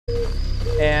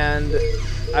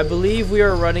and I believe we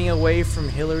are running away from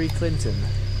Hillary Clinton.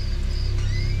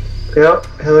 Yep,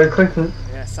 Hillary Clinton.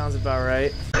 Yeah, sounds about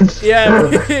right.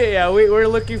 Yeah, we're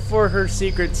looking for her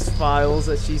secret files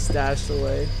that she stashed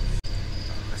away.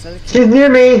 She's near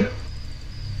me!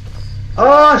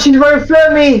 Oh, she's right in front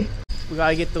of me! We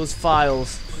gotta get those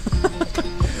files.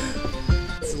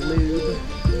 It's lube.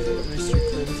 Mr.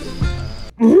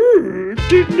 Clinton.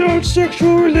 Did not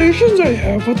sexual relations I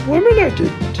have with women I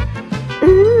didn't.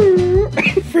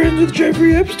 Friends with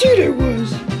Jeffrey Epstein I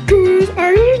was. Goes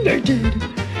Island I did.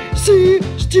 See,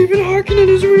 Stephen Hawking in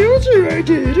his wheelchair I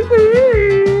did.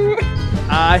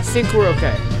 I think we're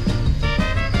okay.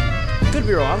 Could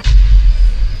be wrong.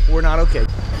 We're not okay.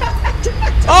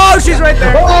 Oh, she's right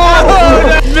there!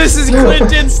 Oh, no. Mrs.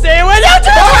 Clinton, stay away! No,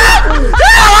 turn on the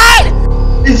light!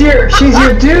 She's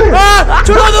your dude! Ah,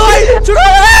 turn on the light! Turn on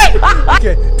the light!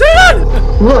 Okay, turn on!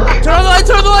 Look! Turn on the light!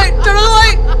 Turn on the light! Turn on the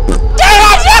light! Damn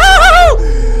it! No!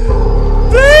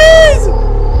 Please!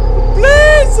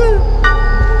 Please!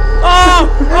 Oh!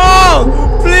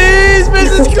 Please,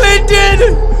 Mrs. Clinton!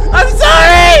 I'm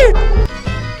sorry!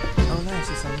 Oh, nice,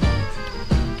 it's unlocked.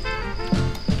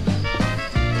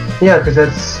 Yeah, because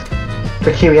that's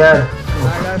the key we had.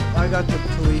 I got the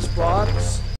police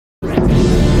box.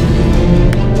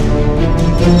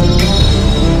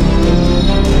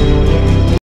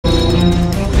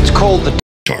 It's called the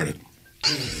Retarded.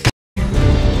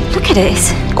 Look at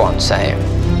it. Go on, say it.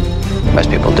 Most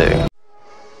people do.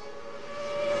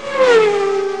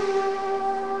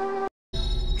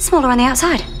 Smaller on the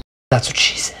outside. That's what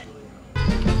she said.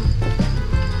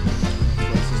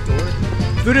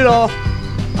 Boot it all.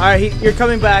 Alright, you're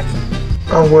coming back.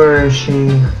 Oh, where is she?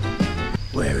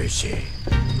 Where is she?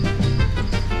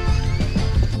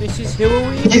 Mrs.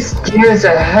 Hillary? He just scares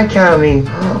the heck out of me.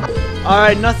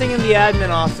 Alright, nothing in the admin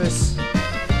office.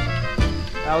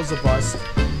 That was a bust.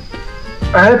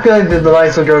 I have a feeling that the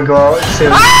lights are gonna go out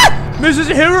soon. Ah! Mrs.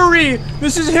 Hillary!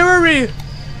 Mrs. Hillary!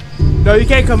 No, you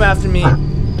can't come after me.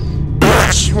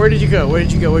 Where did you go? Where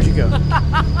did you go? Where'd you go?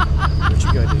 Where'd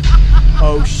you go, dude?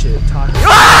 Oh shit, talking.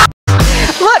 Ah!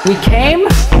 Look, we came,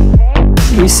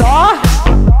 we saw,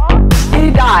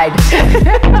 he died.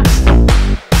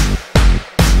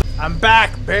 I'm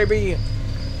back, baby.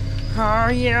 Oh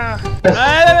yeah.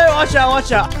 Hey, watch out,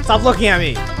 watch out. Stop looking at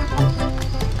me.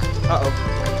 Uh-oh.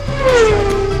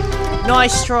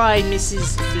 Nice try,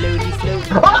 Mrs. Floaty Float.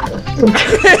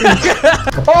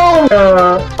 Oh,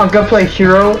 I'm gonna play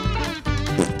hero.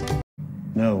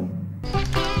 No.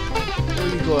 Where are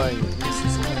you going,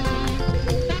 Mrs. Clinton?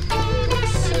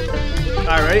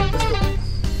 Alright, let's go.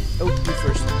 Oh, you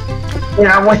first.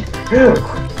 Yeah, what?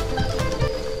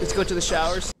 Let's go to the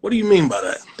showers. What do you mean by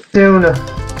that? Soon.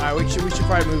 Alright, we should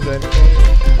probably move then.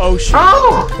 Oh shit.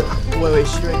 Oh! Wait,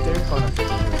 she's right there? Oh no.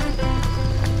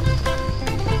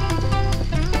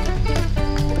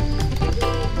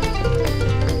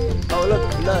 Oh look,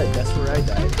 blood. That's where I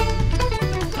died.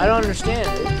 I don't understand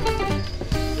it.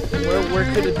 Where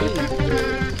could it be?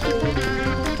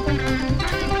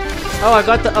 Oh, I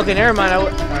got the. Okay, never mind.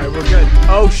 Alright, we're good.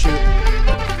 Oh shoot.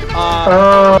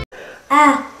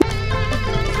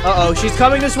 Uh-oh, she's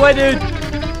coming this way, dude.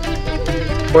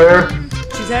 Where?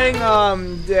 She's heading.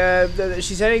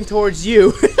 She's heading towards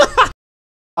you.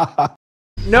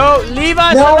 No, leave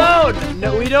us alone.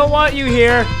 No, we don't want you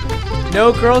here.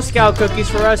 No Girl Scout cookies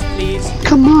for us, please.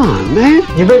 Come on, man.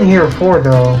 You've been here before,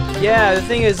 though. Yeah, the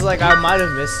thing is, like, I might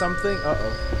have missed something.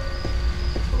 Uh-oh.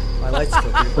 My light's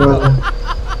flickering.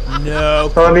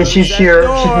 No. Oh, I mean, she's here.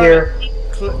 Door. She's here.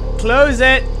 Close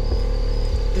it.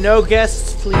 No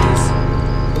guests, please.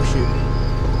 Oh, shoot.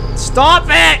 Stop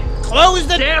it! Close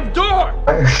the damn door!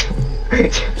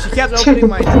 She kept opening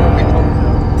my door. Oh,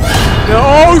 no. No,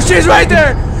 oh, she's right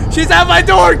there! She's at my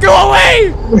door! Go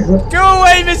away! Go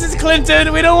away, Mrs.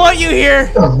 Clinton! We don't want you here!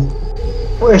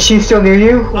 Well, is she still near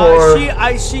you? Or?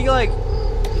 She like...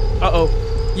 Uh-oh.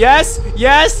 Yes!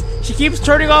 Yes! She keeps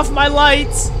turning off my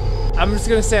lights! I'm just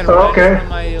gonna stand right in front of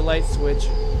my light switch.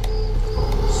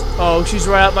 Oh, she's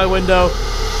right out my window.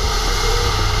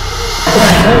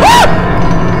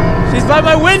 She's by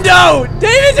my window!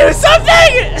 David, do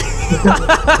something!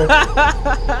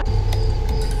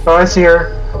 Oh, I see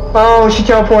her. Oh, she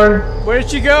teleported. Where did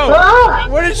she go? Ah!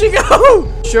 Where did she go?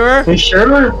 Sure? You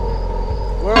sure?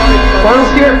 Where are you? Oh,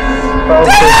 here. Oh,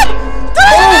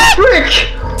 frick!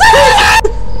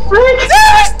 Frick!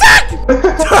 David, stuck!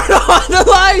 Turn on the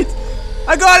light!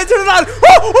 I got it, turn it on!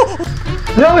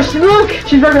 No, look!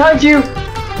 She's right behind you!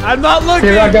 I'm not looking!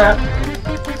 Here,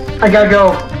 I gotta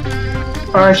go.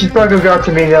 Alright, she's probably gonna go up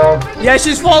to me, though. Yeah,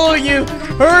 she's following you!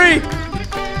 Hurry!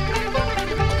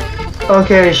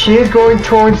 Okay, she is going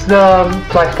towards the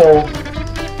flagpole.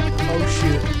 Oh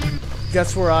shoot.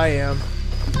 Guess where I am.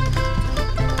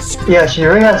 Yeah, she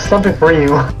really has something for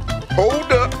you. Hold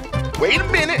up. Wait a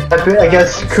minute. I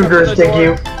guess cougars dig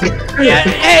you. Yeah,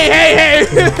 hey!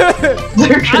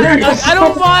 I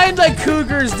don't mind like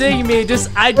cougars digging me, just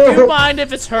I do mind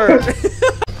if it's her.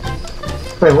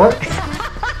 Wait, what?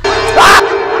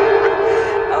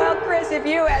 Well, Chris, if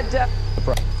you had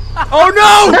Oh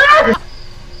no!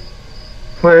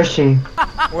 Where is she?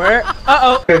 Where?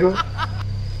 Uh-oh.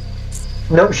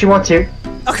 Nope, she wants you.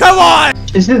 Oh, come on!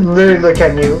 She's just literally looking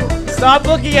at you. Stop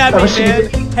looking at me, man.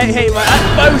 Hey,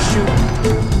 oh shoot.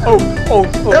 Oh.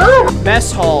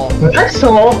 Mess hall. Mess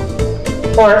hall?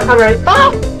 Alright.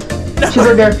 Oh! No. She's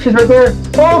right there.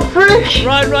 Oh, frick!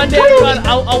 Run, Dad, run.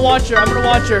 I'll watch her. I'm gonna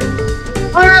watch her.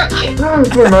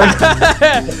 Never mind.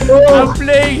 I'm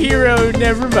playing hero,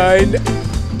 never mind.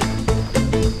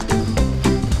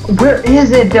 Where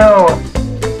is it, though?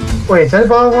 Wait, is that the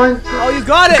bottom one? Oh, you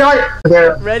got it! Got it!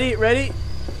 There. Ready?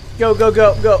 Go. I'm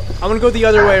gonna go the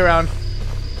other way around.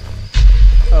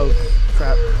 Oh,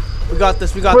 crap. We got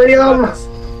this. Freedom!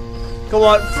 Come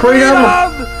on. Freedom!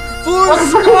 For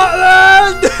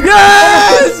Scotland! Yeah!